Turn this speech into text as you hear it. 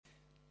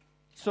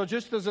So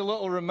just as a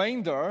little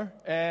reminder,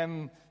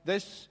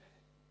 this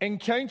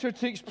encounter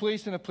takes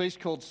place in a place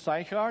called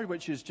Sychar,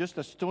 which is just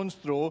a stone's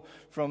throw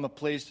from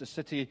a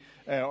city,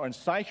 and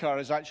Sychar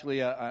is actually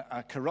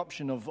a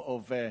corruption of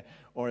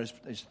or is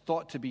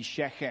thought to be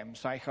Shechem.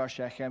 Sychar,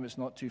 Shechem, it's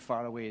not too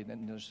far away.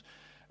 Then there's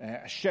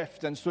a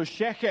shift. And so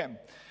Shechem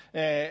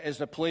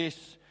is a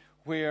place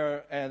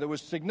where there was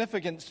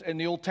significance in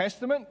the Old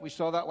Testament. We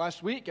saw that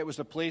last week. It was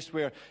a place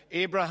where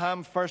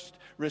Abraham first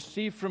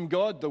received from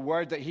God the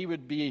word that he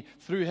would be,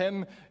 through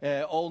him,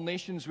 all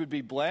nations would be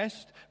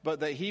blessed,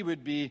 but that he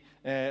would be,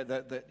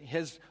 that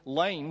his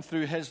line,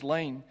 through his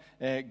line,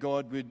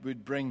 God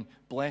would bring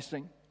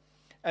blessing.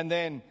 And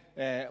then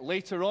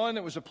later on,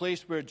 it was a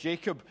place where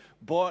Jacob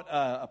bought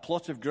a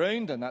plot of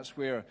ground, and that's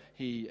where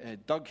he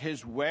dug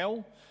his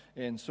well.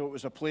 And so it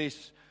was a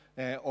place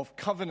of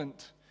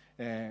covenant,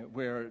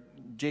 where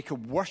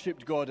Jacob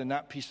worshipped God in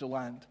that piece of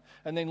land.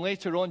 And then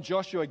later on,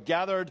 Joshua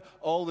gathered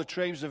all the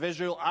tribes of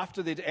Israel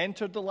after they'd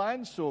entered the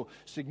land, so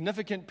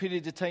significant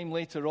period of time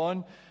later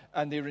on,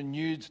 and they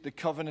renewed the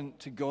covenant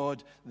to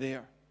God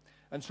there.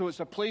 And so it's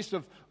a place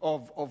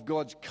of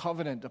God's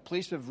covenant, a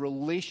place of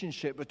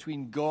relationship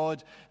between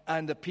God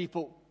and the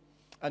people,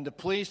 and a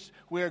place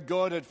where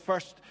God had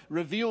first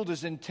revealed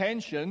his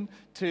intention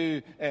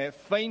to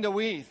find a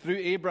way through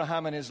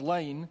Abraham and his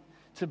line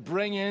to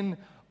bring in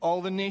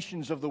all the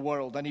nations of the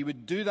world. And he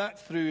would do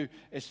that through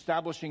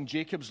establishing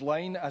Jacob's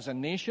line as a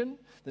nation,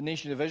 the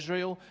nation of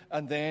Israel,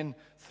 and then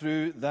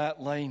through that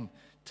line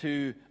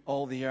to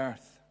all the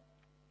earth.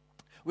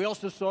 We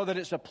also saw that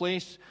it's a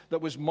place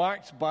that was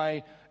marked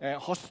by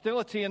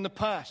hostility in the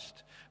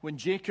past. When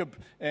Jacob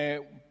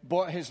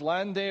bought his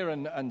land there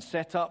and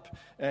set up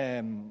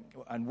and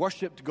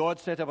worshipped God,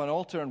 set up an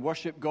altar and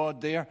worshipped God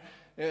there,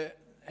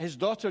 his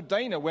daughter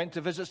Dinah went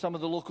to visit some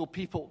of the local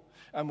people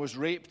and was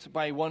raped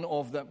by one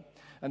of them.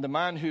 And the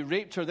man who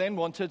raped her then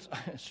wanted,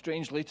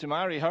 strangely, to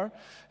marry her.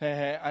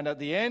 And at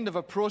the end of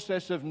a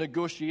process of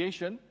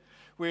negotiation,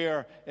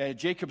 where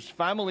Jacob's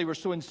family were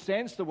so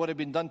incensed at what had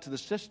been done to the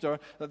sister,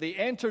 that they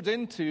entered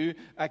into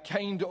a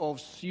kind of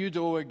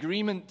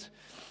pseudo-agreement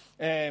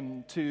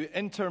to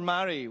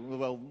intermarry.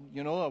 Well,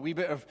 you know, a wee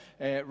bit of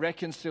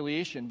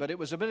reconciliation. But it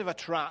was a bit of a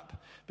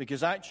trap,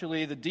 because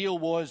actually the deal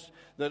was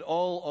that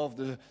all of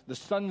the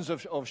sons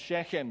of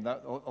Shechem,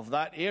 of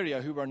that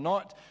area, who were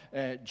not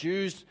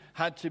Jews,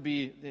 had to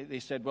be, they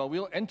said, well,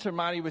 we'll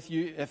intermarry with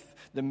you if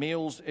the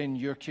males in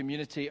your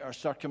community are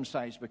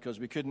circumcised, because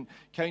we couldn't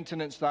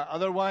countenance that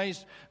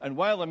otherwise. And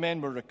while the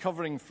men were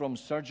recovering from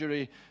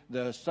surgery,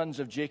 the sons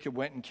of Jacob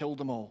went and killed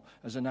them all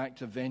as an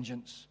act of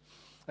vengeance.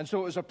 And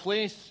so it was a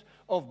place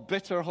of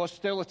bitter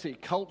hostility,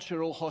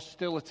 cultural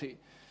hostility.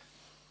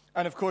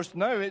 And of course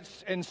now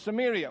it's in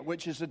Samaria,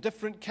 which is a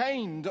different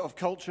kind of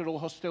cultural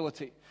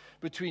hostility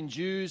between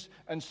Jews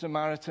and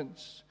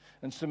Samaritans.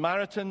 And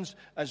Samaritans,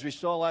 as we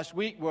saw last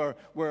week,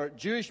 were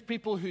Jewish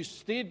people who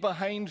stayed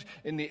behind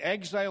in the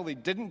exile. They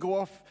didn't go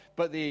off,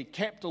 but they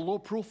kept a low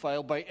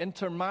profile by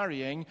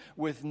intermarrying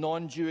with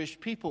non-Jewish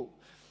people.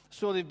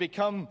 So they've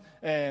become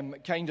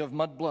kind of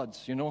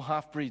mudbloods, you know,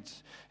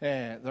 half-breeds.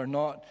 They're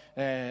not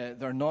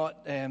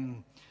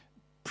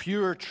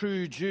pure,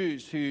 true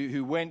Jews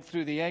who went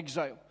through the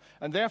exile,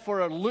 and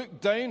therefore are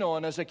looked down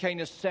on as a kind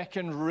of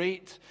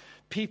second-rate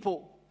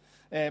people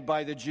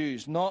by the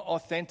Jews, not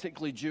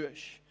authentically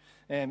Jewish,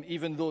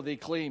 even though they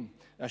claim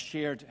a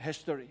shared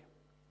history.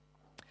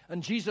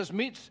 And Jesus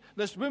meets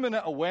this woman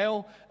at a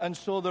well, and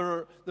so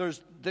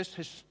there's this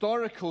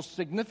historical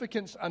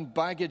significance and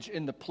baggage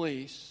in the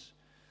place.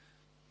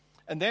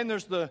 And then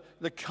there's the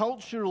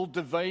cultural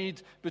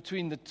divide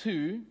between the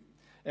two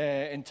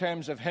in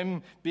terms of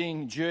him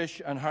being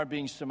Jewish and her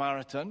being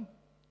Samaritan.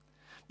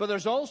 But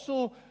there's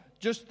also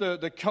just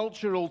the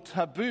cultural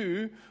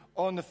taboo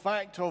on the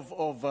fact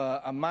of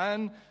a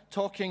man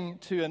talking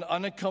to an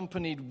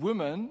unaccompanied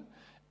woman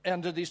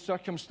under these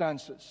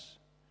circumstances.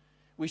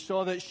 We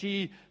saw that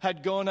she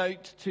had gone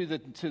out to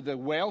the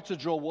well to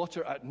draw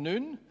water at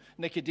noon.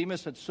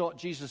 Nicodemus had sought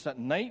Jesus at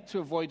night to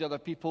avoid other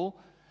people,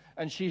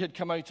 and she had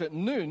come out at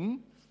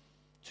noon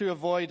to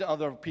avoid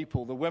other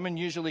people. The women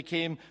usually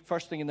came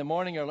first thing in the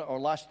morning or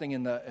last thing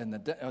in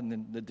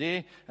the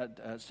day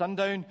at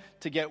sundown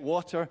to get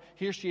water.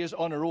 Here she is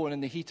on her own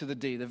in the heat of the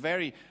day, the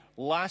very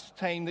last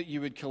time that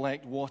you would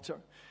collect water.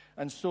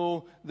 And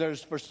so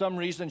for some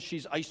reason,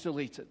 she's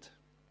isolated.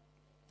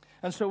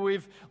 And so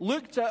we've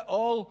looked at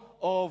all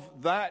of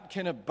that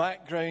kind of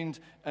background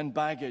and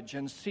baggage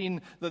and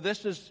seen that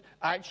this is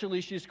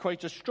actually, she's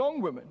quite a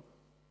strong woman.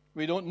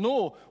 We don't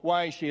know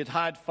why she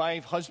had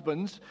 5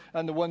 husbands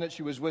and the one that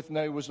she was with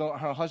now was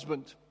not her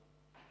husband.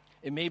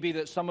 It may be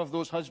that some of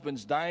those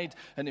husbands died,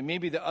 and it may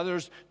be that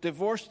others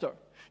divorced her.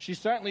 She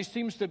certainly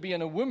seems to be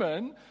a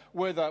woman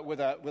with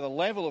a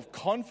level of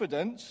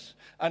confidence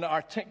and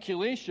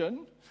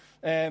articulation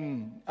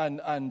and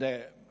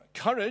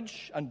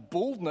courage and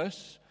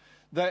boldness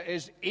that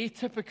is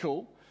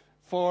atypical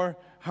for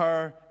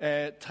her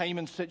time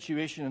and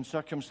situation and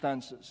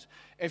circumstances.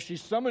 If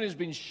she's someone who's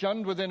been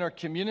shunned within her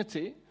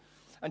community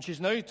and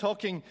she's now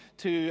talking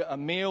to a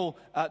male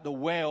at the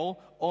well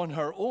on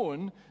her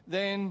own,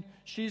 then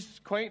she's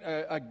quite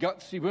a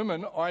gutsy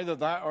woman. Either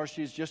that or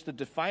she's just a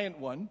defiant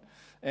one.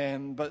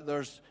 But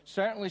there's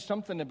certainly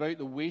something about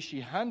the way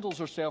she handles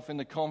herself in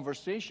the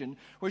conversation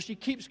where she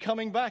keeps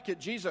coming back at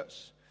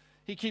Jesus.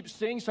 He keeps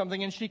saying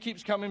something and she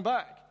keeps coming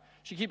back.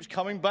 She keeps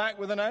coming back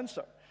with an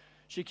answer.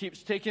 She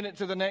keeps taking it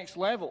to the next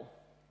level.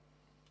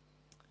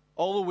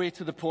 All the way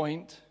to the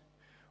point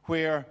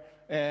where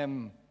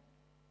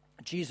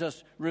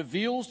Jesus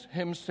reveals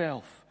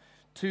himself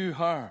to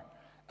her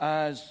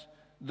as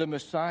the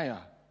Messiah.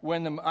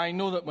 I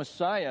know that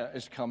Messiah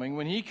is coming.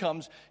 When he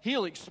comes,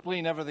 he'll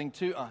explain everything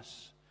to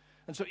us.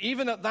 And so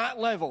even at that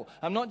level,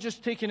 I'm not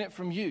just taking it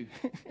from you.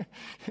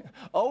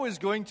 Always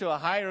going to a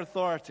higher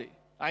authority.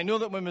 I know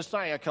that when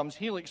Messiah comes,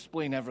 he'll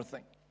explain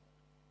everything.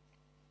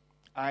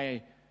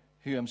 I,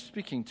 who am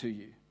speaking to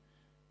you,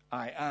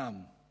 I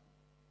am.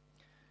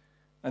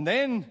 And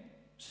then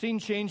scene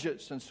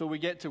changes, and so we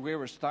get to where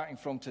we're starting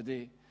from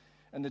today.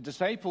 And the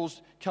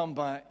disciples come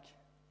back.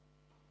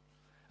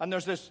 And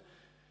there's this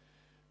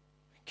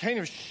kind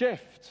of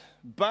shift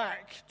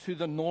back to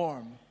the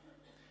norm.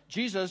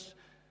 Jesus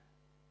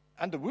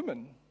and the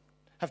woman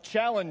have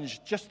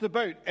challenged just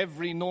about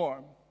every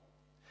norm,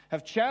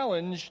 have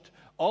challenged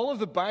all of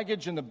the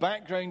baggage and the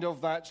background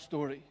of that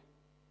story.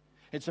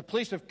 It's a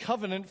place of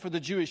covenant for the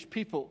Jewish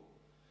people,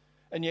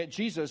 and yet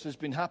Jesus has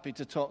been happy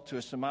to talk to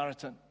a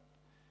Samaritan.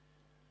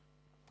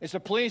 It's a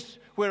place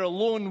where a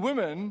lone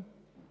woman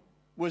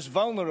was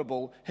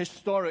vulnerable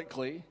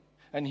historically,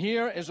 and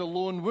here is a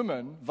lone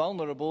woman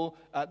vulnerable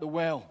at the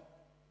well.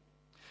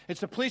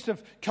 It's a place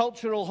of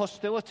cultural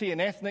hostility and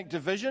ethnic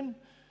division,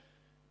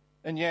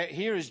 and yet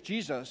here is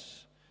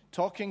Jesus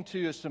talking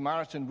to a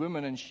Samaritan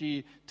woman, and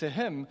she to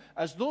him,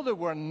 as though there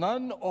were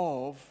none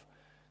of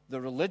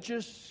the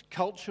religious,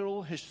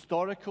 cultural,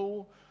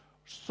 historical,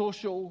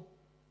 social,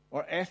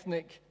 or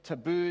ethnic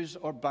taboos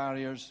or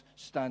barriers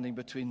standing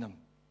between them.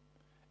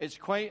 It's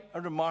quite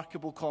a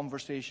remarkable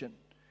conversation.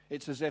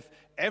 It's as if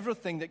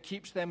everything that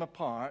keeps them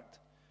apart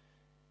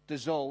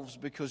dissolves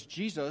because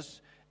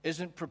Jesus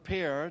isn't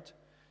prepared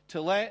to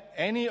let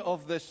any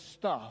of this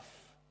stuff.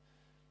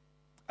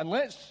 And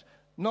let's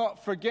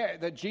not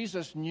forget that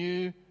Jesus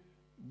knew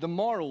the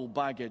moral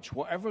baggage,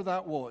 whatever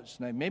that was.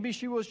 Now, maybe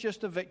she was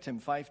just a victim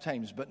 5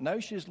 times, but now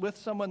she's with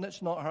someone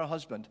that's not her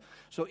husband.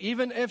 So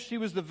even if she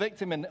was the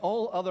victim in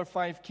all other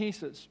 5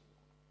 cases,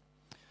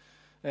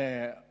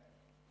 and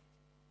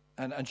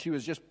she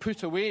was just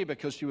put away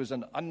because she was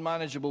an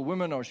unmanageable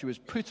woman, or she was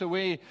put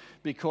away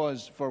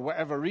because, for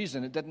whatever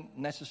reason, it didn't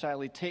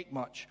necessarily take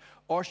much,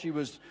 or she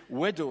was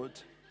widowed,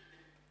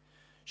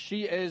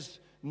 she is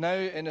now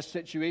in a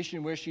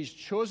situation where she's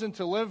chosen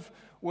to live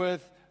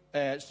with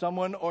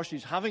someone, or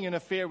she's having an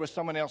affair with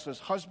someone else's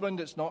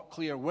husband. It's not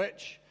clear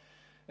which.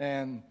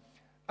 And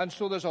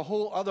so there's a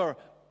whole other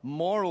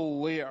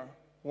moral layer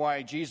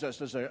why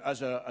Jesus, as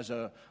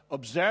a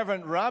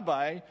observant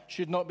rabbi,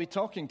 should not be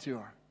talking to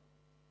her.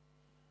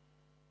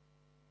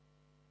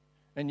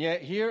 And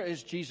yet here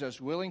is Jesus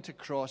willing to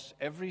cross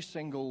every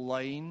single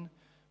line,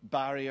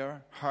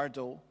 barrier,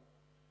 hurdle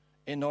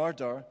in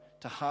order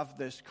to have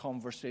this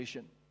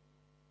conversation.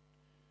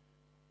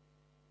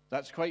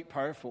 That's quite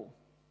powerful.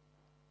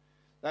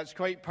 That's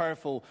quite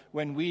powerful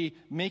when we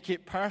make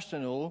it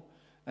personal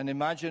and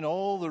imagine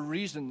all the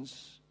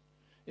reasons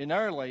in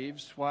our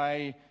lives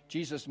why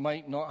Jesus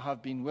might not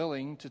have been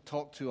willing to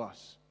talk to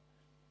us,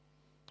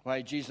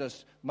 why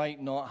Jesus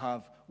might not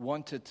have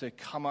wanted to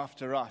come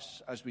after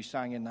us, as we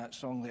sang in that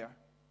song there.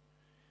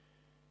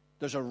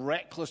 There's a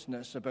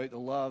recklessness about the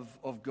love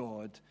of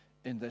God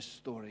in this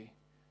story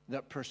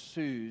that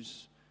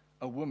pursues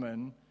a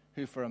woman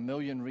who, for a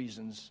million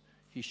reasons,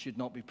 he should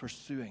not be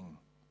pursuing.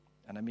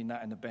 And I mean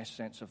that in the best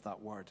sense of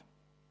that word.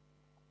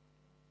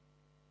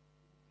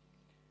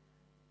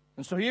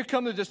 And so here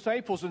come the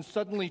disciples, and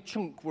suddenly,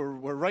 chunk,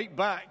 we're right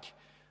back.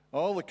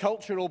 All the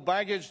cultural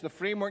baggage, the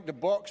framework, the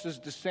box has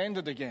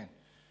descended again.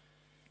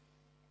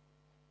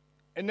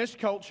 In this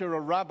culture, a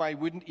rabbi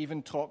wouldn't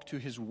even talk to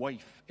his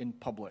wife in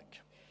public.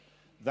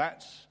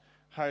 That's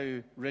how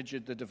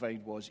rigid the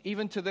divide was.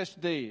 Even to this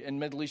day in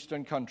Middle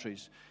Eastern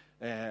countries,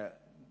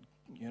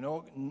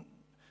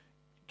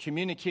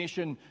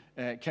 communication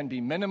can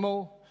be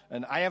minimal.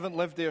 And I haven't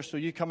lived there, so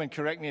you come and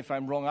correct me if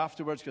I'm wrong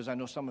afterwards, because I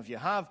know some of you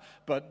have.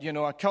 But,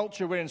 a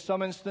culture where in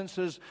some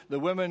instances the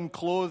women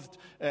clothed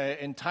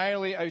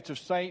entirely out of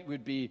sight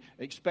would be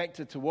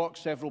expected to walk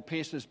several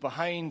paces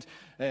behind.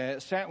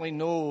 Certainly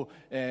no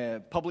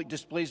public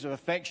displays of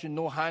affection,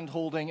 no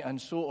hand-holding,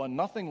 and so on.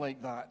 Nothing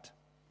like that.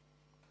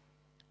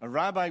 A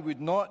rabbi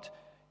would not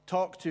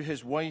talk to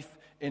his wife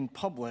in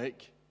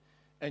public,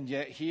 and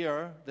yet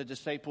here the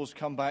disciples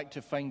come back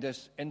to find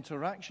this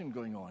interaction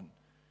going on.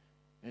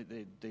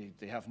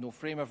 They have no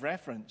frame of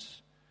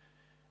reference.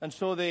 And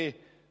so they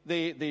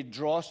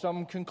draw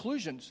some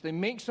conclusions. They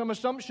make some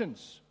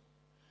assumptions.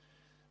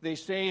 They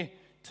say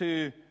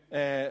to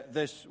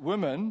this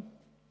woman,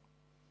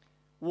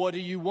 "What do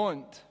you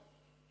want?"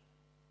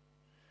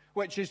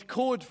 which is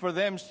code for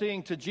them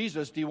saying to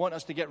Jesus, do you want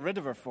us to get rid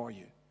of her for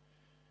you?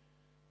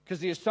 Because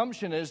the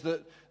assumption is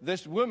that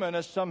this woman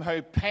is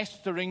somehow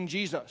pestering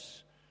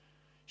Jesus.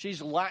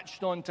 She's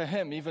latched on to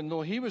him, even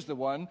though he was the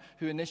one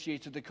who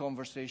initiated the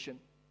conversation.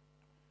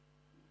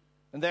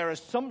 And their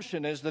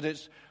assumption is that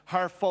it's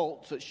her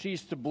fault, that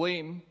she's to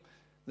blame,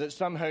 that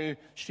somehow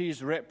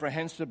she's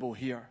reprehensible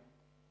here.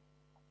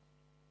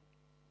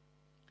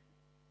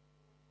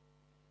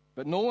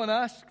 But no one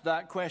asked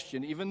that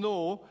question, even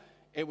though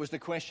it was the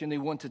question they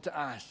wanted to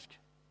ask.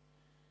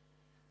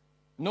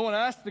 No one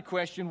asked the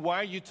question, why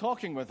are you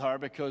talking with her?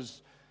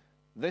 Because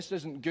this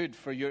isn't good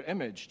for your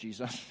image,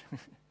 Jesus.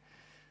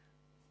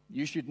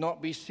 You should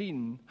not be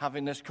seen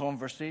having this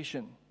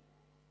conversation.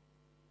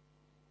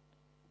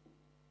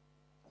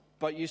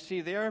 But you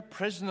see, they're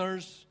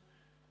prisoners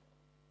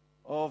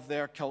of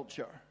their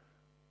culture.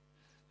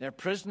 They're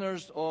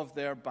prisoners of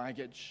their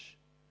baggage.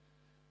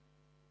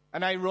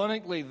 And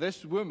ironically,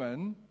 this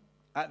woman,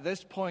 at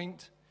this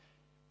point,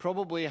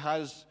 probably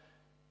has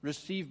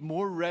received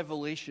more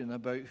revelation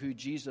about who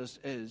Jesus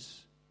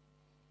is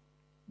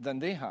than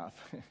they have.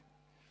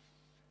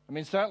 I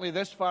mean, certainly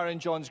this far in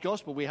John's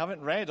Gospel, we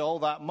haven't read all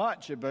that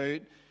much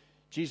about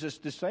Jesus'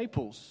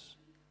 disciples.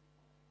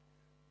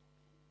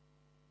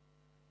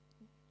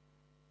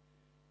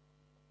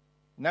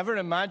 Never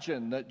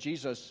imagine that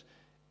Jesus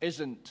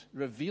isn't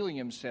revealing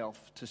himself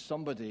to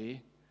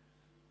somebody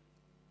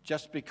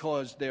just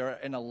because they're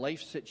in a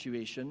life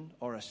situation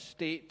or a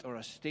state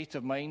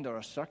of mind or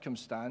a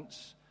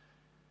circumstance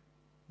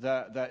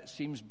that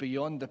seems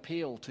beyond the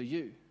pale to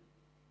you.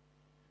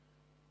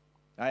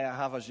 I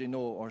have, as you know,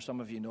 or some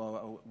of you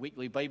know, a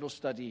weekly Bible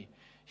study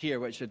here,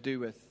 which I do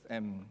with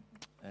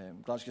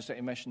Glasgow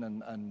City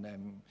Mission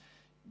and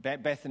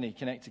Bethany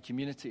Connected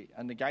Community.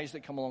 And the guys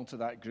that come along to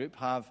that group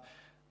have,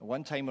 at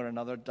one time or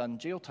another, done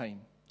jail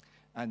time.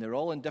 And they're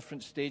all in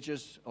different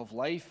stages of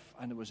life.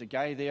 And there was a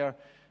guy there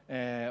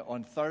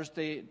on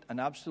Thursday, an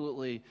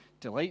absolutely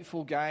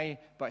delightful guy,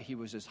 but he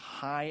was as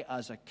high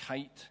as a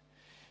kite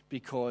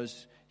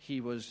because he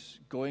was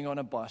going on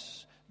a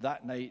bus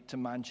that night to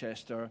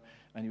Manchester,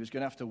 and he was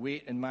going to have to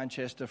wait in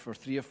Manchester for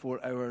 3 or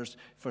 4 hours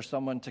for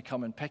someone to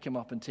come and pick him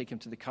up and take him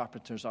to the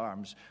Carpenter's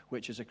Arms,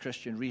 which is a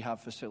Christian rehab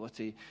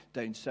facility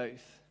down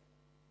south.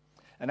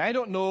 And I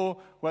don't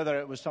know whether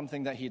it was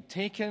something that he'd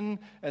taken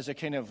as a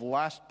kind of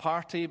last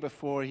party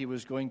before he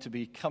was going to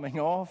be coming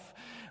off,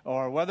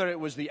 or whether it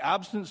was the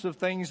absence of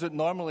things that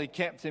normally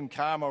kept him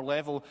calm or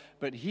level,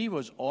 but he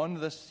was on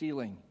the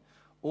ceiling.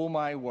 Oh,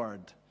 my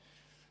word.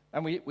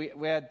 And we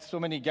had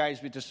so many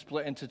guys, we just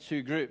split into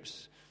 2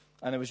 groups.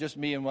 And it was just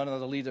me and one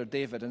other leader,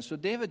 David. And so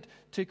David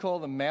took all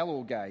the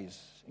mellow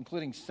guys,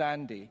 including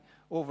Sandy,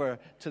 over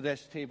to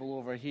this table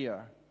over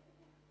here.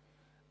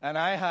 And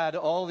I had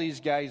all these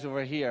guys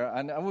over here,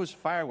 and it was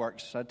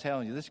fireworks, I'm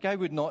telling you. This guy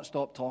would not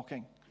stop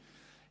talking.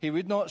 He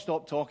would not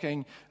stop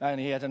talking, and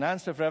he had an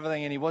answer for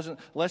everything, and he wasn't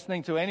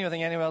listening to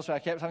anything anyone else, so I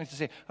kept having to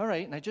say, all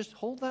right, now just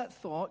hold that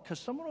thought, because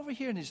someone over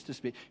here needs to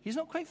speak. He's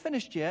not quite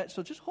finished yet,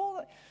 so just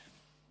hold it.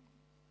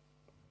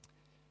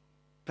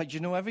 But you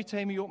know, every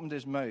time he opened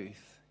his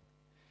mouth,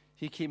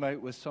 he came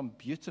out with some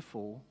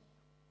beautiful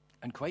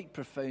and quite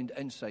profound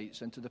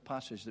insights into the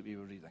passage that we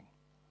were reading.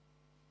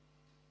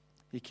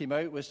 He came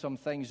out with some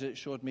things that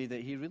showed me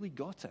that he really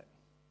got it.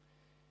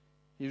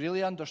 He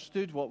really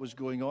understood what was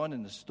going on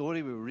in the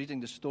story. We were reading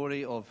the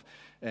story of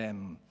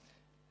when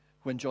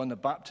John the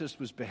Baptist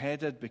was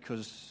beheaded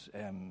because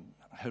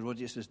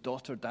Herodias'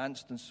 daughter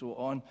danced and so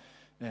on.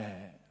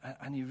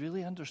 And he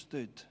really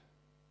understood.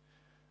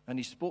 And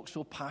he spoke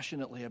so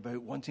passionately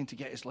about wanting to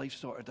get his life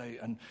sorted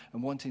out and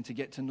wanting to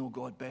get to know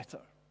God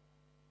better.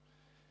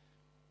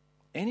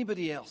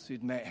 Anybody else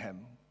who'd met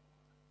him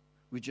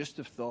would just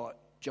have thought,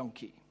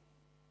 junkie.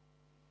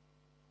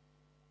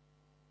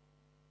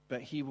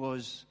 But he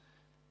was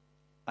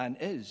and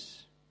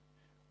is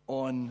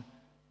on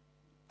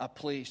a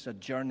place, a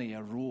journey,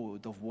 a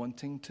road of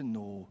wanting to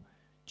know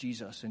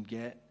Jesus and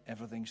get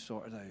everything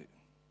sorted out.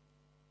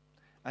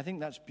 I think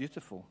that's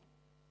beautiful.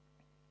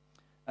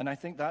 And I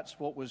think that's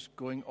what was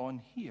going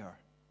on here,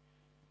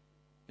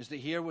 is that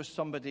here was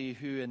somebody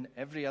who in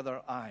every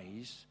other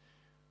eyes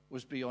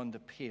was beyond the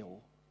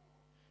pale.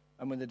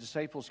 And when the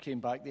disciples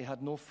came back, they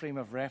had no frame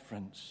of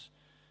reference.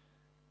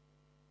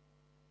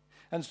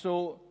 And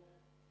so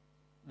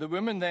the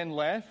woman then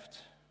left,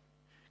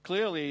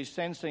 clearly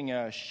sensing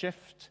a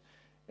shift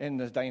in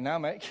the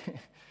dynamic,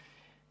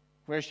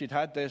 where she'd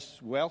had this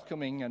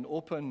welcoming and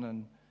open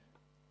and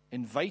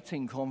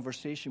inviting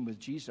conversation with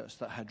Jesus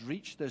that had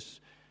reached this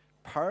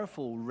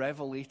powerful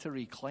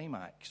revelatory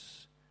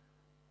climax.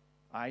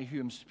 I who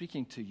am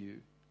speaking to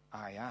you,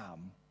 I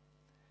am.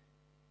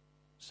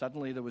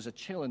 Suddenly there was a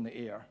chill in the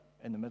air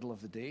in the middle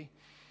of the day,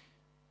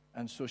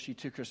 and so she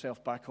took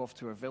herself back off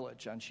to her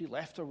village, and she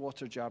left her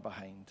water jar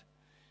behind.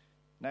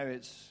 Now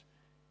it's,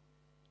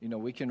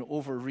 we can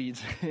overread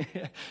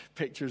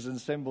pictures and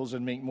symbols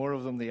and make more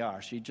of them they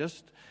are. She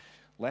just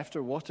left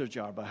her water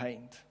jar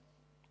behind.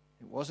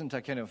 It wasn't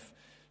a kind of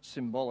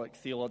symbolic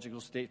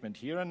theological statement,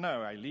 here and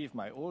now I leave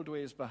my old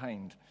ways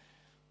behind.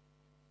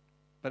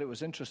 But it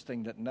was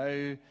interesting that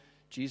now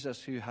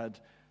Jesus, who had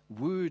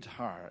wooed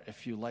her,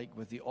 if you like,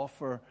 with the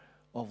offer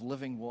of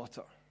living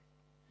water,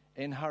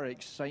 in her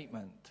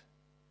excitement,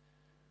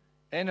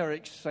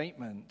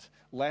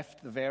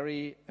 left the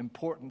very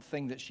important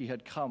thing that she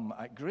had come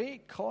at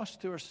great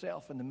cost to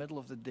herself in the middle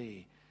of the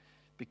day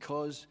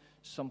because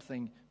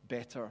something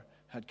better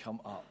had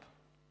come up.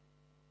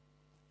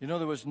 You know,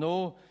 there was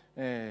no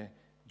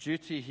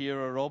duty here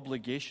or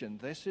obligation.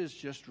 This is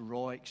just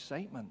raw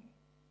excitement.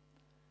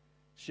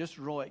 It's just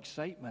raw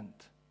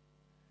excitement.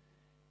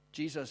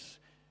 Jesus,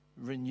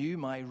 renew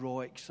my raw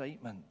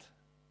excitement.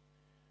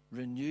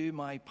 Renew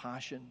my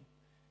passion.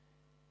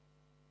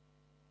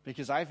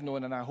 Because I've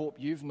known, and I hope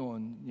you've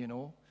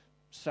known,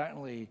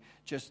 certainly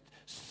just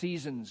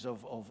seasons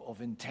of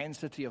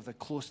intensity, of the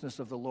closeness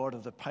of the Lord,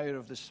 of the power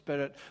of the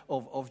Spirit,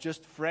 of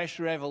just fresh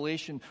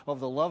revelation of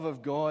the love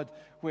of God,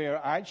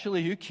 where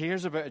actually who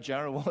cares about a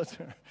jar of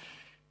water?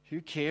 Who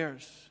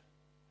cares?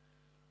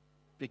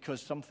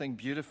 Because something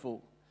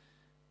beautiful,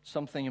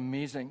 something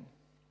amazing.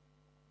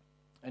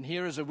 And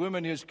here is a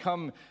woman who's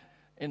come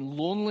in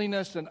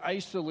loneliness and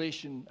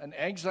isolation and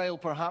exile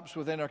perhaps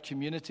within her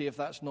community, if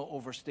that's not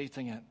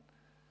overstating it.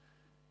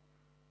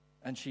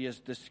 And she has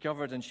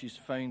discovered and she's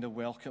found a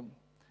welcome.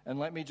 And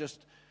let me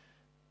just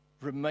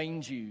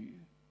remind you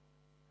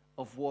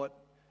of what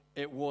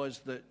it was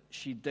that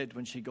she did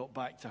when she got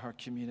back to her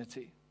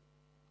community.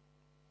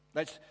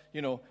 Let's,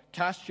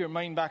 cast your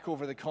mind back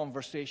over the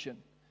conversation.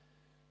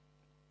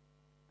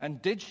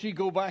 And did she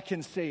go back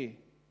and say,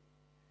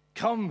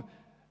 come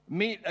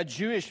meet a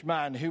Jewish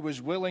man who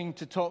was willing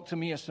to talk to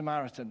me, a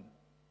Samaritan?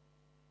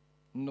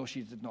 No,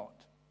 she did not.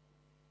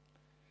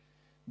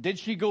 Did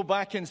she go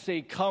back and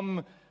say,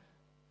 come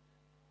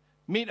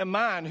meet a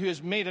man who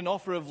has made an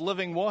offer of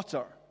living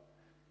water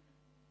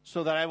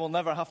so that I will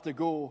never have to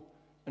go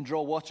and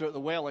draw water at the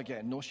well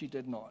again? No, she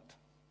did not.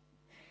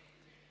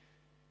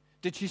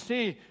 Did she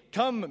say,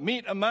 come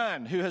meet a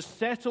man who has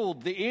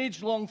settled the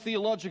age-long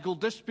theological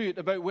dispute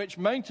about which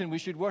mountain we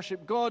should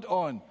worship God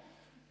on?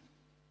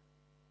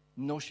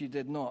 No, she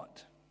did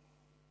not.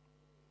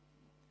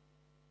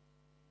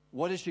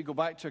 What did she go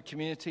back to her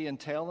community and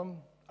tell them?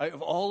 Out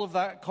of all of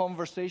that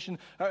conversation,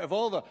 out of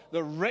all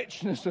the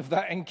richness of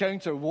that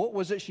encounter, what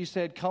was it she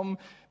said? Come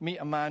meet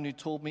a man who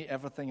told me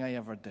everything I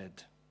ever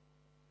did.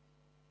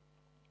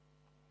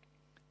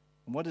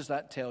 And what does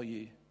that tell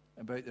you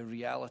about the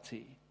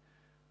reality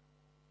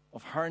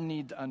of her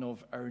need and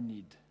of our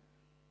need?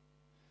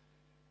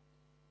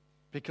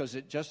 Because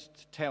it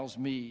just tells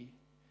me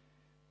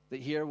that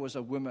here was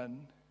a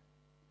woman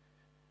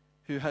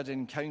who had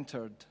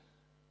encountered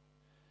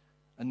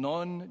a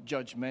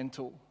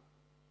non-judgmental,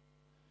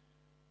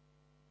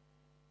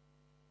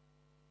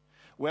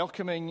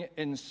 welcoming,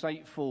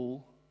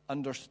 insightful,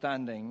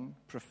 understanding,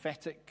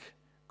 prophetic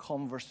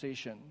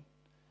conversation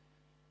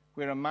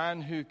where a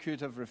man who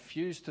could have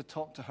refused to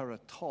talk to her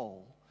at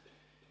all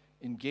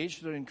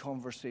engaged her in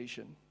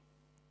conversation,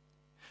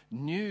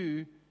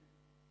 knew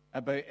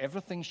about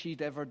everything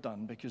she'd ever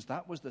done, because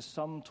that was the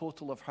sum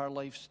total of her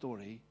life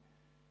story.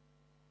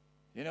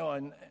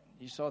 And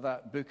you saw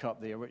that book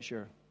up there, which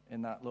you're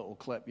in that little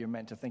clip. You're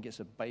meant to think it's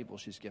a Bible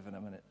she's given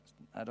him, and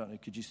I don't know.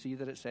 Could you see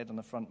that it said on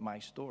the front, my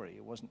story?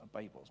 It wasn't a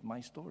Bible. It's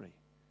my story.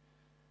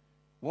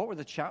 What were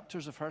the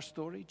chapters of her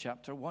story?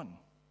 Chapter 1.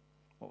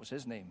 What was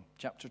his name?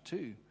 Chapter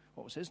 2.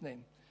 What was his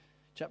name?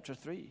 Chapter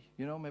 3.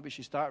 Maybe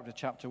she started with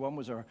chapter 1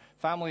 was her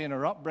family and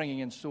her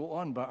upbringing and so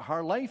on. But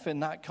her life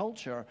in that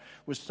culture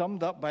was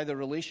summed up by the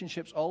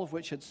relationships, all of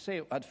which had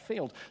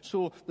failed.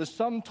 So the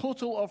sum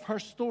total of her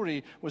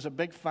story was a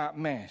big fat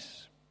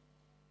mess.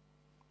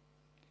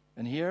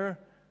 And here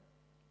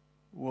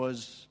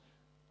was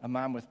a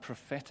man with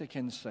prophetic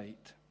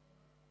insight.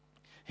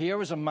 Here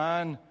was a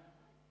man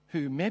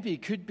who maybe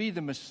could be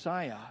the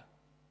Messiah.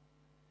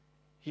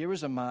 Here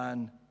was a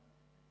man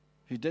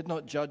who did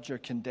not judge or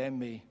condemn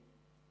me.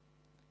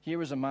 Here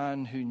was a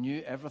man who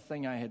knew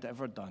everything I had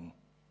ever done.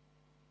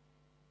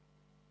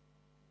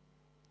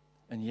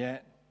 And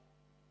yet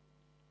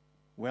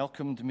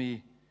welcomed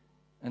me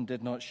and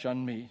did not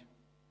shun me.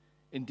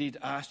 Indeed,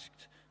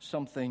 asked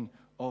something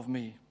of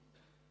me.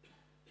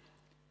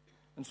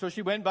 And so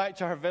she went back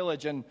to her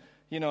village, and,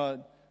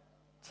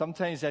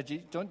 sometimes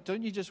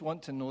don't you just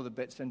want to know the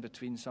bits in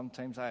between?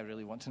 Sometimes I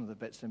really want to know the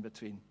bits in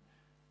between.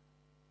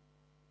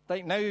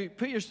 Like now,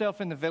 put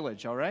yourself in the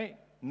village, all right?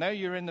 Now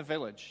you're in the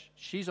village.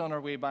 She's on her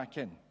way back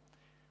in.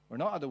 We're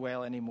not at the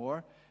well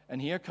anymore.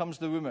 And here comes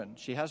the woman.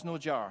 She has no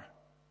jar.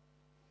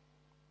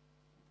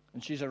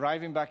 And she's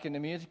arriving back in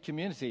the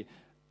community.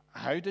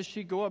 How does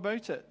she go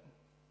about it?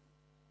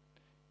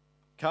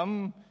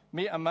 Come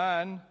meet a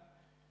man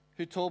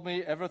who told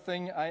me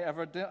everything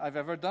I've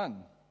ever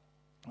done.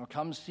 Or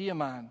come see a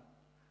man.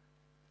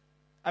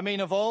 I mean,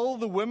 of all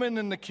the women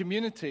in the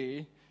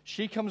community,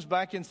 she comes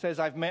back and says,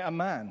 I've met a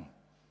man.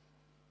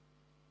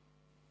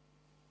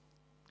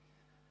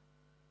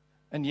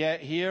 And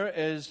yet here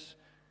is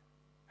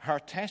her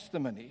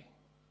testimony.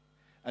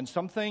 And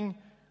something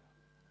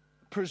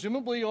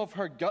presumably of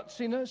her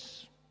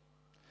gutsiness,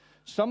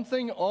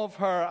 something of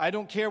her, I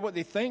don't care what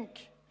they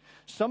think,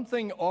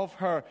 something of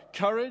her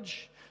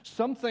courage,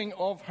 something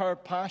of her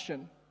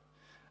passion,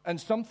 and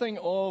something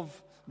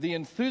of the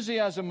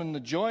enthusiasm and the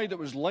joy that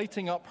was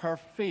lighting up her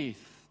face,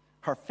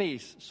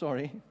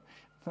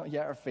 not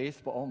yet her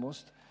faith, but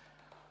almost,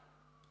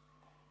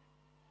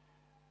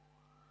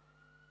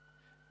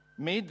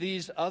 made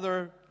these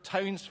other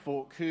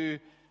townsfolk who,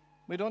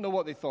 we don't know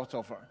what they thought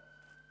of her.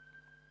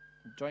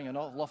 I'm drawing an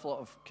awful lot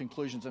of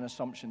conclusions and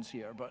assumptions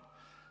here, but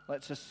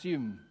let's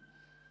assume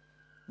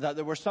that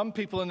there were some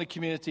people in the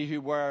community who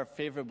were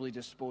favorably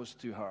disposed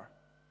to her.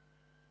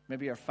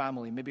 Maybe her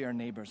family, maybe her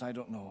neighbors, I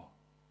don't know.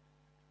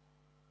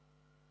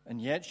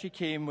 And yet she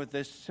came with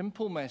this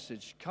simple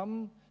message: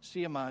 come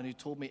see a man who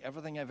told me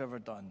everything I've ever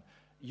done.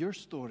 Your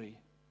story.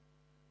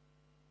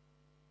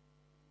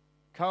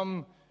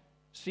 Come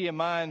see a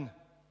man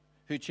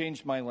who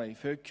changed my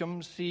life.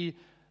 Come see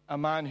a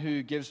man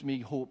who gives me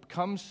hope.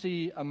 Come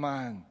see a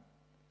man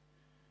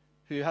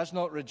who has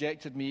not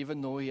rejected me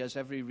even though he has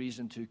every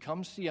reason to.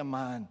 Come see a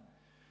man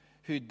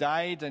who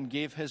died and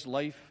gave his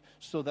life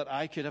so that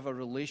I could have a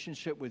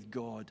relationship with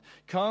God.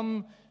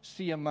 Come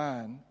see a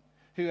man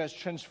who has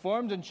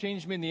transformed and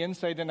changed me in the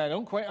inside, and I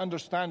don't quite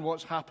understand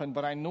what's happened,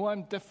 but I know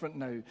I'm different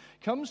now.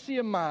 Come see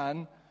a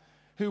man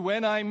who,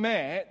 when I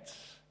met,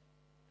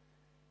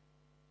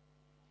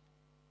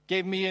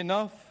 gave me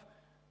enough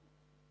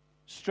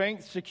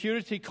strength,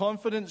 security,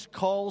 confidence,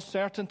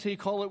 certainty,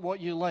 call it what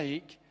you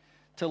like,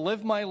 to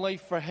live my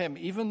life for him,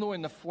 even though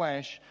in the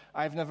flesh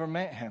I've never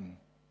met him.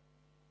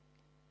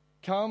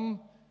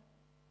 Come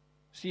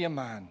see a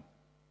man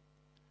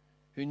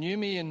who knew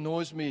me and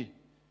knows me.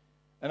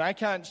 And I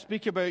can't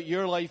speak about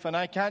your life, and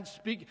I can't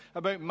speak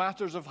about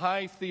matters of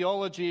high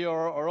theology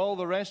or all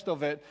the rest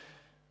of it,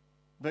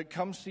 but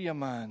come see a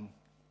man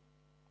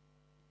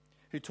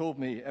who told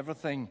me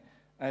everything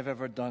I've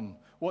ever done.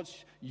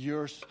 What's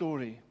your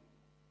story?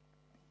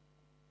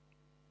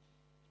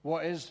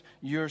 What is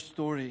your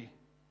story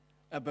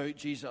about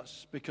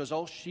Jesus? Because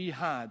all she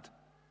had,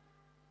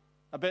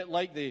 a bit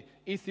like the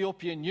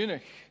Ethiopian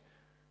eunuch,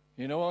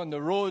 on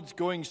the roads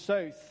going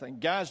south in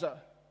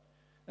Gaza,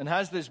 and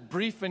has this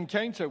brief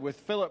encounter with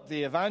Philip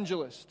the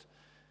evangelist.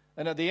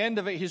 And at the end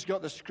of it, he's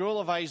got the scroll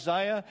of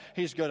Isaiah.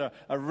 He's got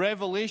a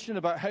revelation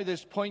about how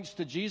this points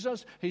to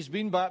Jesus. He's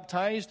been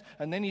baptized,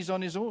 and then he's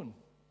on his own.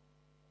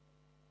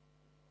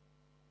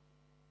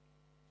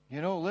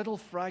 Little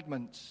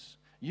fragments.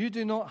 You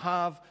do not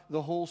have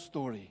the whole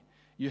story.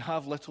 You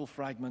have little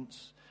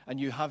fragments, and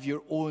you have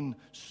your own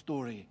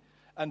story.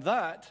 And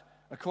that,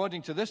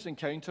 according to this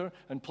encounter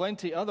and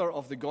plenty other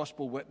of the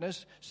gospel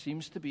witness,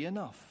 seems to be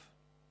enough.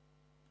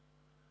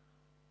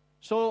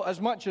 So as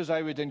much as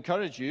I would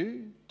encourage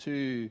you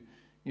to,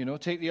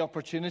 take the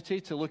opportunity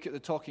to look at the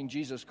Talking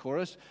Jesus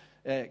course,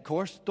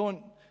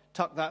 don't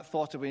tuck that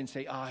thought away and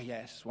say,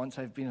 yes, once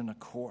I've been in a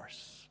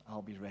course,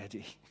 I'll be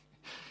ready.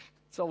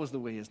 It's always the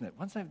way, isn't it?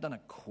 Once I've done a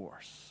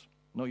course.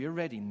 No, you're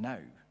ready now.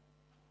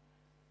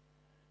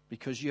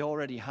 Because you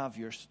already have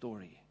your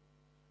story.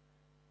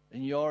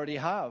 And you already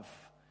have,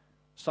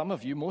 some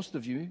of you, most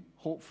of you,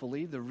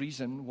 hopefully, the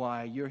reason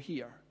why you're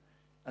here.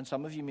 And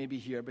some of you may be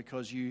here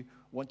because you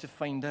want to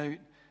find out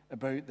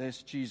about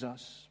this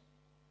Jesus.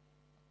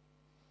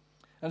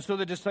 And so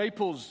the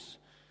disciples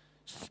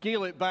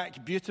scale it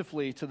back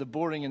beautifully to the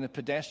boring and the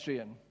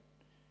pedestrian.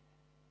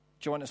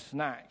 Do you want a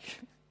snack?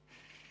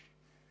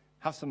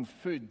 Have some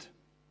food.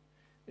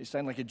 They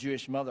sound like a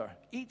Jewish mother.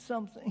 Eat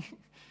something.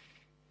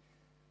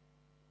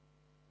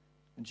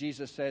 And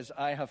Jesus says,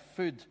 I have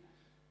food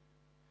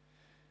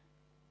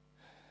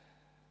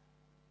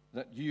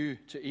that you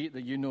to eat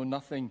that you know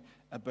nothing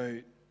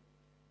about.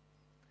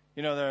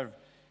 There are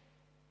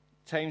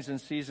times and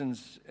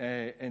seasons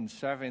in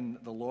serving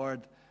the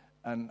Lord,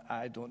 and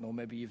I don't know,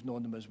 maybe you've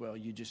known them as well.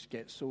 You just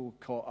get so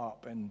caught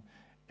up in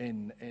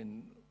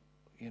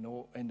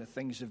the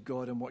things of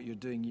God and what you're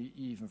doing, you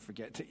even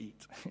forget to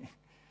eat.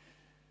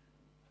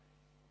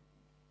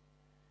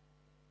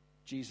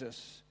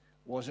 Jesus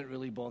wasn't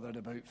really bothered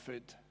about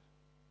food,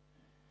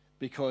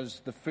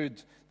 because the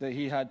food that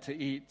he had to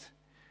eat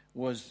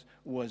was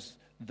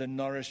the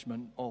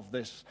nourishment of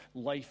this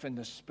life in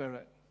the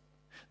Spirit.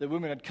 The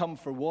woman had come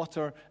for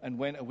water and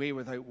went away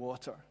without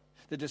water.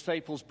 The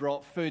disciples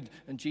brought food,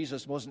 and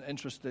Jesus wasn't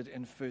interested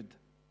in food,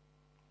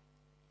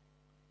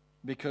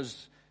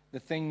 because the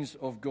things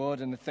of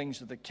God and the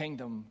things of the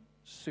kingdom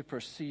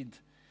supersede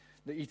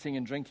the eating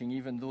and drinking,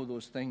 even though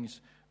those things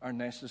are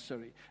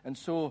necessary. And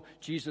so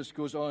Jesus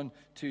goes on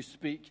to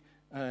speak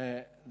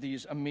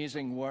these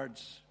amazing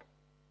words.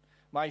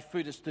 My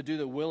food is to do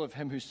the will of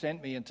him who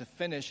sent me and to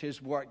finish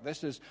his work.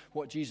 This is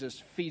what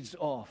Jesus feeds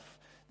off.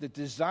 The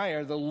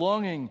desire, the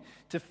longing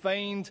to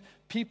find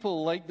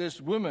people like this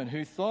woman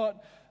who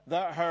thought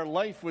that her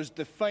life was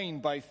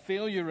defined by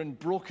failure and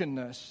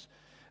brokenness,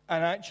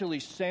 and actually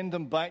send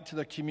them back to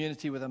their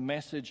community with a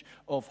message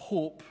of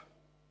hope.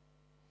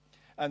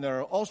 And there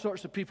are all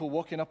sorts of people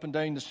walking up and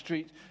down the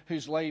street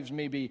whose lives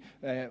may be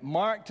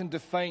marked and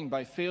defined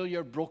by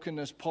failure,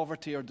 brokenness,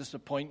 poverty, or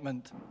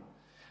disappointment.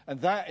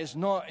 And that is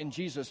not, in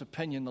Jesus'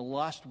 opinion, the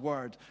last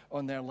word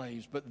on their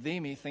lives, but they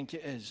may think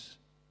it is.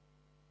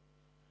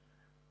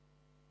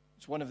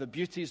 It's one of the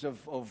beauties of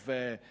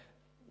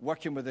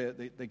working with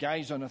the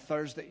guys on a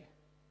Thursday,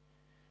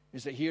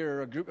 is that here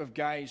are a group of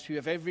guys who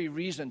have every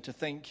reason to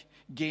think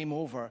game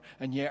over,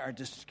 and yet are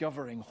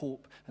discovering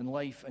hope and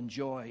life and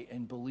joy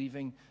in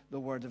believing the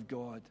Word of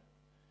God,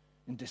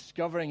 and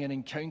discovering and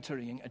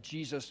encountering a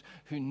Jesus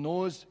who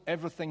knows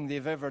everything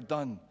they've ever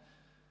done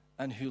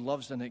and who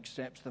loves and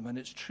accepts them. And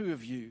it's true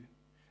of you.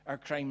 Our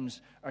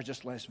crimes are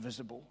just less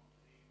visible.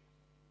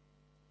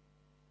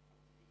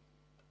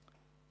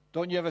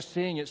 Don't you have a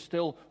saying, it's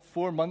still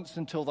 4 months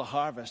until the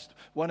harvest?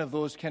 One of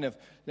those kind of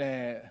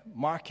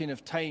marking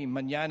of time,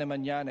 mañana,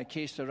 mañana,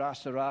 que sera,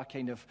 sera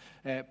kind of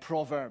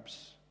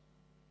proverbs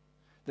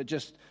that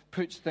just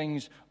puts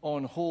things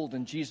on hold.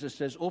 And Jesus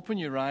says, open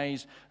your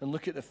eyes and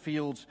look at the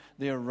fields.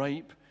 They are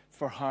ripe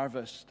for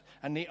harvest.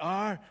 And they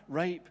are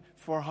ripe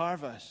for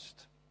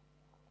harvest.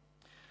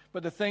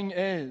 But the thing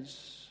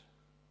is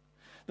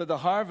that the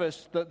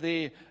harvest that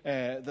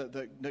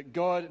that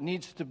God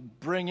needs to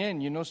bring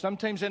in,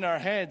 sometimes in our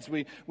heads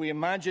we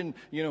imagine,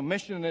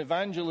 mission and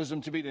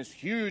evangelism to be this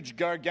huge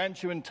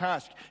gargantuan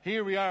task.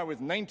 Here we are with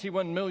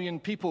 91 million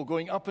people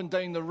going up and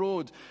down the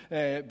road,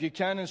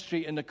 Buchanan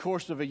Street, in the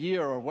course of a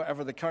year, or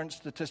whatever the current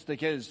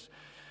statistic is.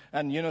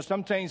 And,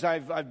 sometimes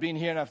I've been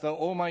here and I've thought,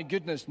 oh my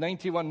goodness,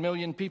 91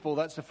 million people,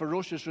 that's a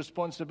ferocious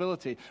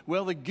responsibility.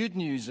 Well, the good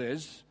news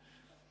is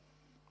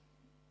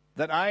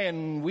that I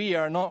and we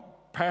are not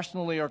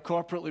personally or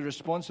corporately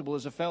responsible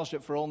as a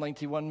fellowship for all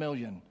 91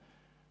 million.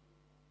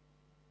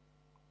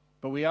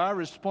 But we are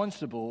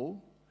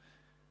responsible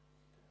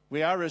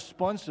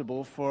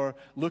for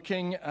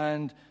looking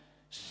and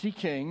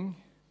seeking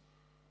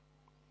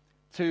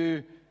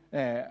to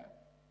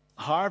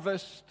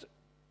harvest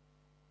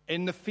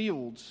in the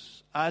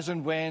fields as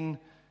and when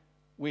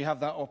we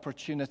have that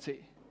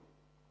opportunity.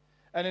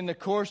 And in the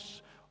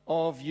course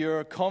of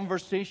your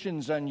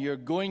conversations and your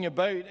going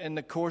about in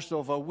the course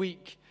of a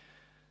week,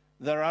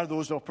 there are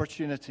those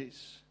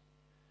opportunities.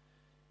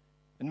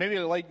 And maybe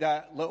like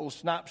that little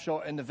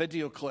snapshot in the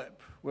video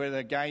clip where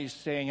the guy's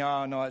saying,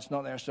 oh, no, it's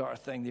not their sort of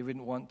thing. They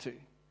wouldn't want to.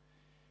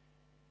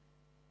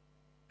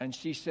 And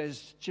she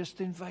says, just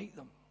invite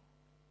them.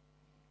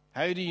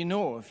 How do you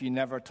know if you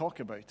never talk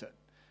about it?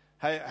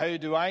 How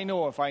do I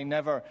know if I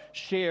never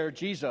share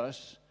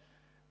Jesus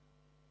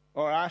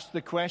or ask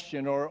the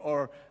question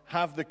or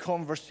have the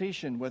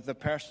conversation with the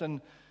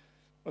person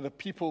or the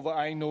people that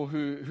I know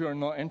who are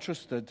not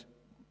interested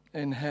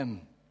in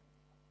him?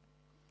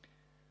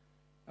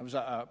 I was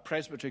at a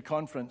presbytery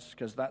conference,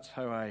 because that's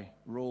how I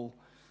roll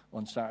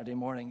on Saturday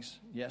mornings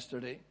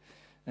yesterday.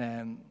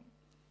 And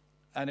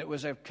it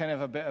was a kind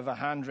of a bit of a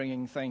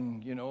hand-wringing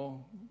thing,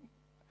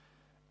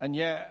 And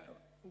yet,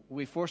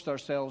 we forced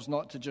ourselves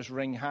not to just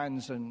wring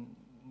hands and,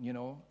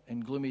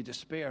 in gloomy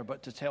despair,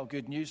 but to tell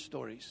good news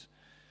stories.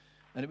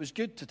 And it was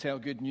good to tell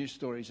good news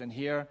stories and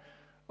hear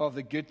of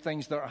the good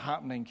things that are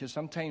happening, because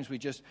sometimes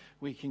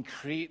we can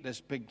create this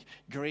big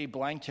gray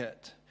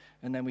blanket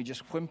and then we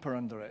just whimper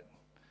under it.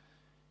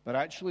 But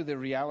actually the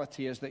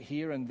reality is that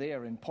here and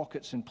there, in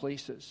pockets and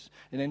places,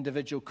 in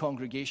individual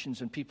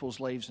congregations and people's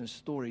lives and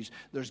stories,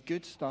 there's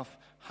good stuff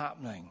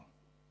happening.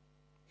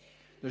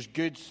 There's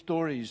good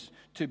stories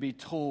to be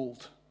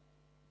told.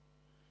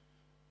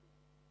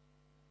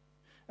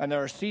 And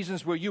there are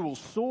seasons where you will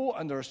sow,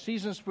 and there are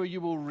seasons where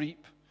you will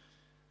reap.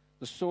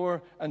 The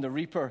sower and the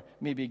reaper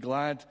may be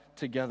glad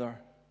together.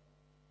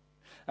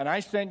 And I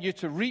sent you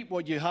to reap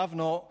what you have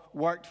not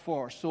worked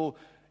for. So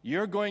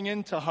you're going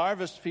into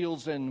harvest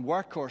fields in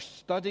work or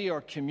study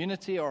or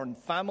community or in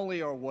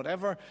family or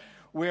whatever,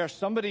 where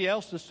somebody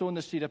else has sown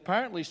the seed.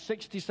 Apparently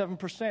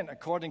 67%,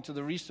 according to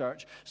the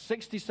research,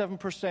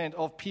 67%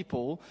 of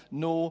people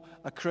know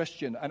a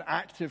Christian, an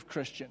active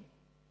Christian.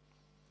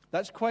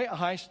 That's quite a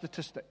high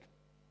statistic.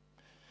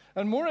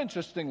 And more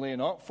interestingly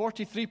enough,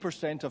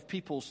 43% of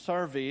people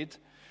surveyed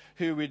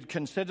who would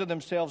consider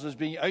themselves as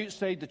being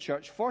outside the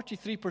church,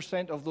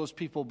 43% of those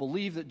people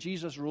believe that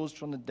Jesus rose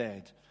from the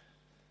dead.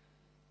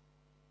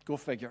 Go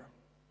figure.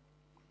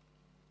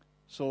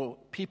 So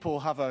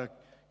people have a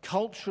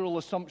cultural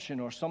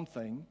assumption or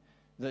something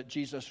that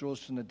Jesus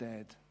rose from the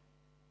dead.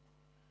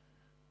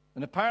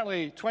 And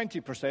apparently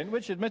 20%,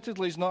 which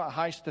admittedly is not a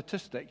high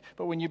statistic,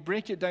 but when you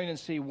break it down and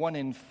say 1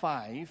 in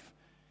 5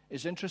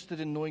 is interested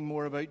in knowing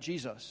more about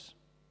Jesus.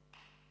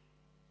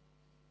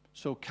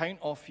 So count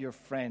off your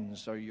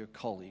friends or your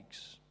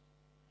colleagues.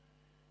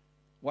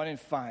 1 in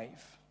 5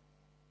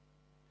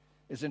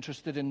 is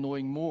interested in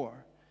knowing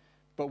more.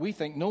 But we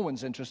think no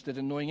one's interested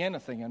in knowing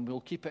anything, and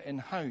we'll keep it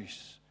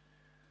in-house.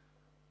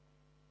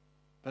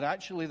 But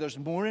actually there's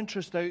more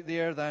interest out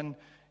there than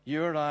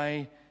you or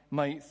I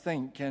might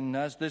think. And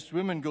as this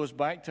woman goes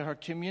back to her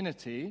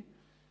community,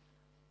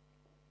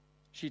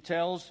 she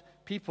tells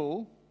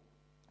people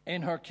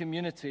in her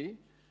community,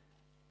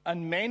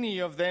 and many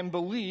of them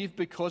believe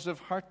because of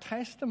her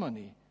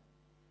testimony.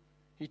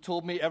 He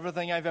told me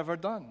everything I've ever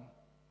done.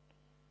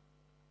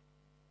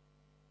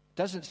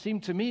 Doesn't seem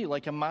to me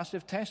like a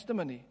massive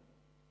testimony.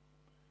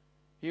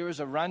 Here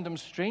is a random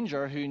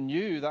stranger who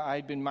knew that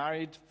I'd been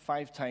married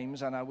 5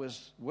 times and I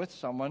was with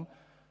someone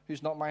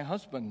who's not my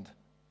husband?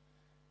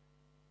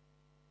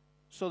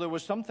 So there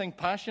was something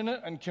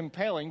passionate and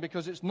compelling,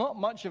 because it's not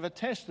much of a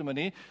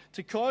testimony,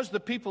 to cause the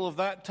people of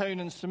that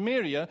town in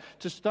Samaria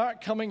to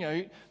start coming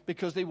out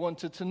because they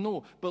wanted to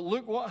know. But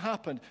look what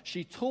happened.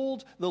 She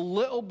told the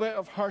little bit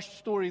of her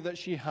story that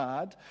she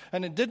had,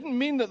 and it didn't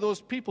mean that those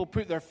people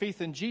put their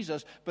faith in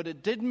Jesus, but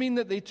it did mean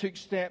that they took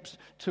steps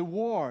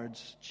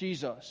towards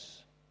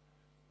Jesus.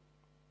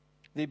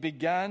 They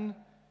began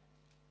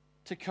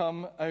to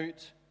come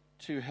out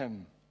to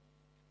him.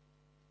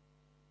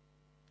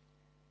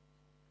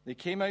 They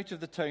came out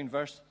of the town,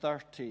 verse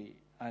 30,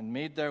 and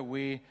made their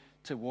way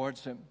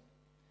towards him.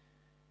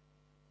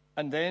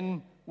 And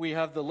then we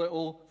have the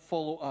little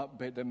follow-up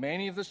bit that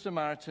many of the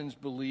Samaritans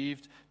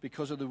believed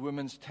because of the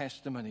woman's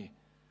testimony.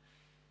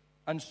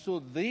 And so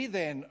they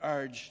then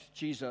urged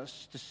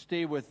Jesus to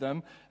stay with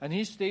them, and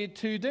he stayed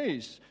 2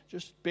 days.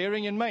 Just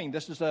bearing in mind,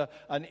 this is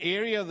an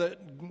area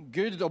that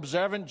good,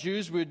 observant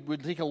Jews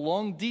would take a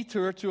long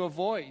detour to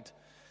avoid.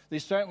 They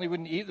certainly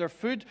wouldn't eat their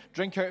food,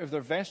 drink out of their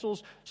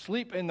vessels,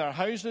 sleep in their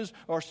houses,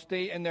 or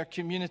stay in their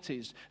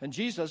communities. And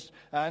Jesus,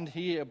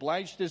 he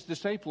obliged his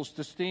disciples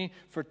to stay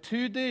for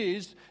 2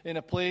 days in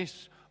a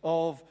place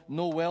of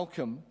no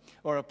welcome,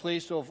 or a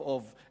place of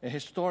a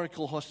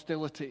historical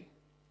hostility.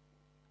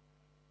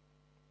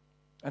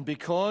 And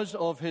because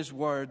of his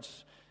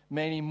words,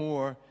 many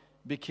more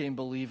became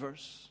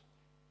believers.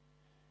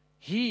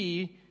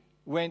 He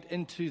went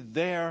into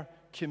their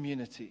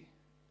community.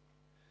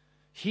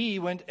 He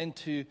went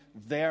into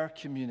their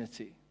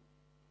community.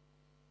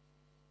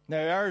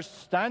 Now, our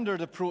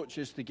standard approach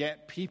is to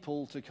get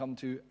people to come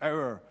to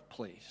our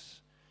place,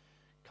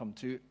 come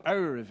to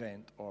our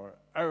event or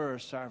our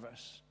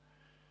service.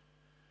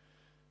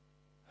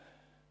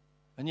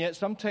 And yet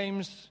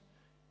sometimes,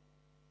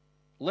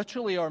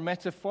 literally or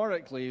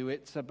metaphorically,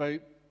 it's about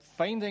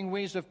finding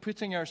ways of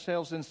putting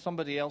ourselves in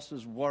somebody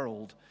else's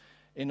world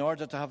in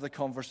order to have the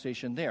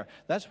conversation there.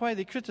 That's why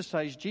they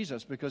criticized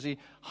Jesus, because he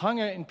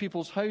hung out in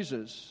people's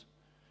houses.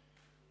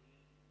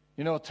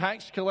 You know,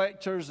 tax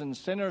collectors and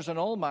sinners and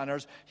all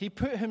manners. He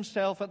put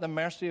himself at the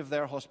mercy of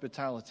their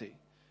hospitality.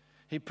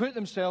 He put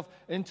himself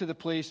into the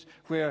place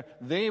where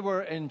they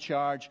were in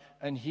charge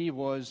and he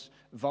was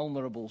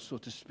vulnerable, so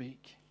to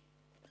speak.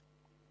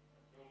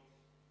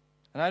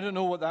 And I don't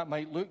know what that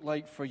might look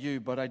like for you,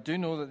 but I do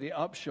know that the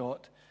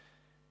upshot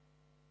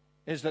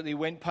is that they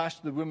went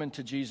past the woman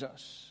to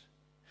Jesus.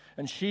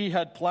 And she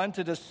had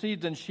planted a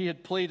seed and she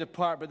had played a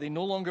part, but they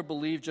no longer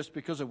believed just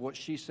because of what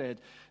she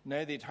said.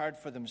 Now they'd heard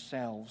for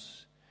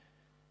themselves.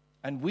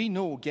 And we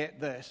know,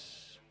 get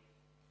this,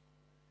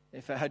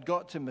 if it had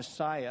got to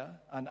Messiah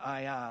and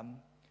I am,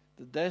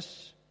 that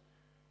this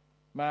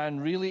man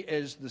really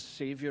is the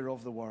Savior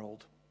of the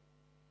world.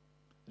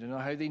 I don't know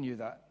how they knew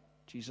that.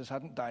 Jesus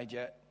hadn't died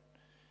yet.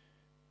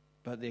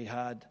 But they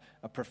had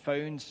a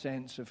profound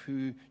sense of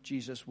who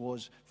Jesus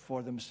was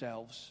for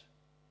themselves.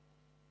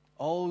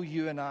 All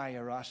you and I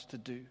are asked to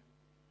do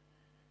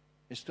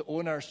is to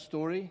own our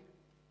story,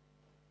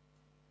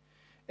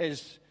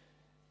 is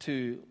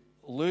to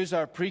lose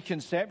our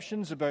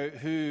preconceptions about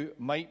who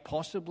might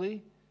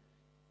possibly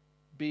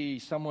be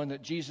someone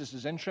that Jesus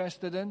is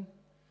interested in.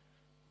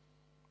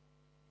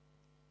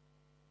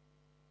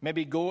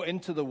 Maybe go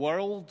into the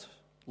world,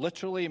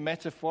 literally,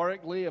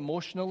 metaphorically,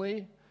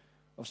 emotionally,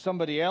 of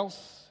somebody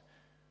else,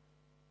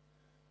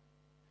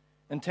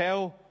 and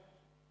tell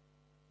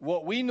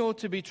what we know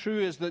to be true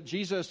is that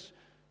Jesus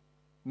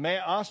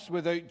met us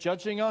without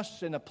judging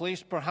us in a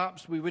place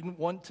perhaps we wouldn't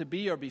want to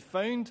be or be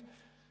found.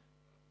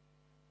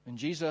 And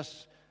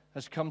Jesus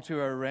has come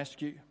to our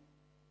rescue.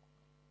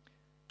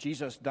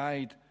 Jesus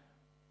died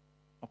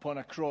upon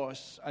a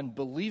cross, and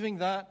believing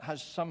that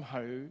has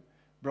somehow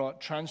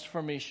brought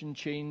transformation,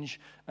 change,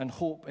 and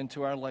hope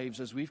into our lives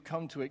as we've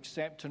come to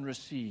accept and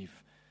receive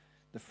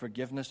the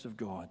forgiveness of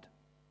God.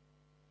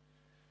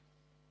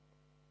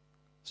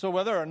 So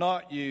whether or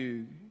not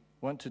you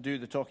want to do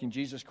the Talking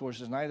Jesus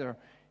courses, neither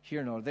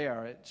here nor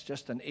there, it's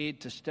just an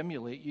aid to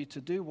stimulate you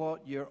to do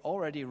what you're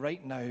already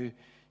right now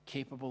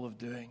capable of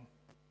doing.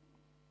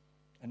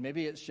 And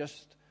maybe it's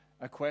just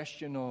a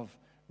question of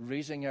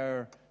raising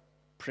our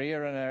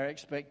prayer and our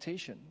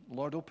expectation.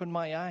 Lord, open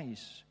my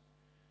eyes.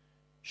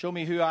 Show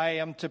me who I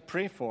am to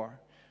pray for.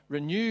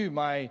 Renew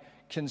my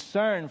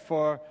concern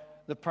for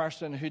the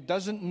person who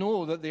doesn't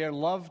know that they are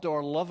loved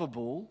or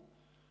lovable,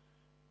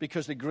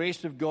 because the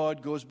grace of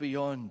God goes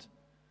beyond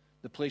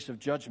the place of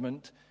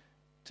judgment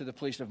to the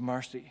place of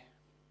mercy.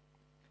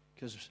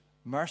 Because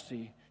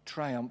mercy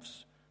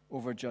triumphs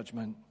over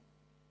judgment.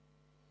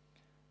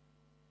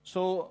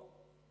 So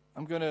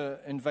I'm going to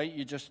invite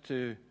you just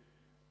to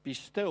be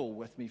still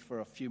with me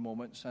for a few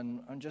moments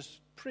and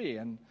just pray.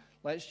 And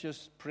let's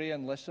just pray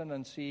and listen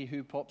and see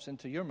who pops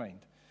into your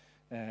mind.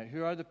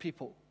 Who are the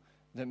people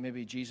that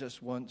maybe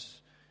Jesus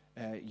wants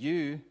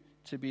you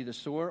to be the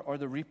sower or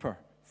the reaper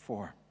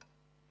for?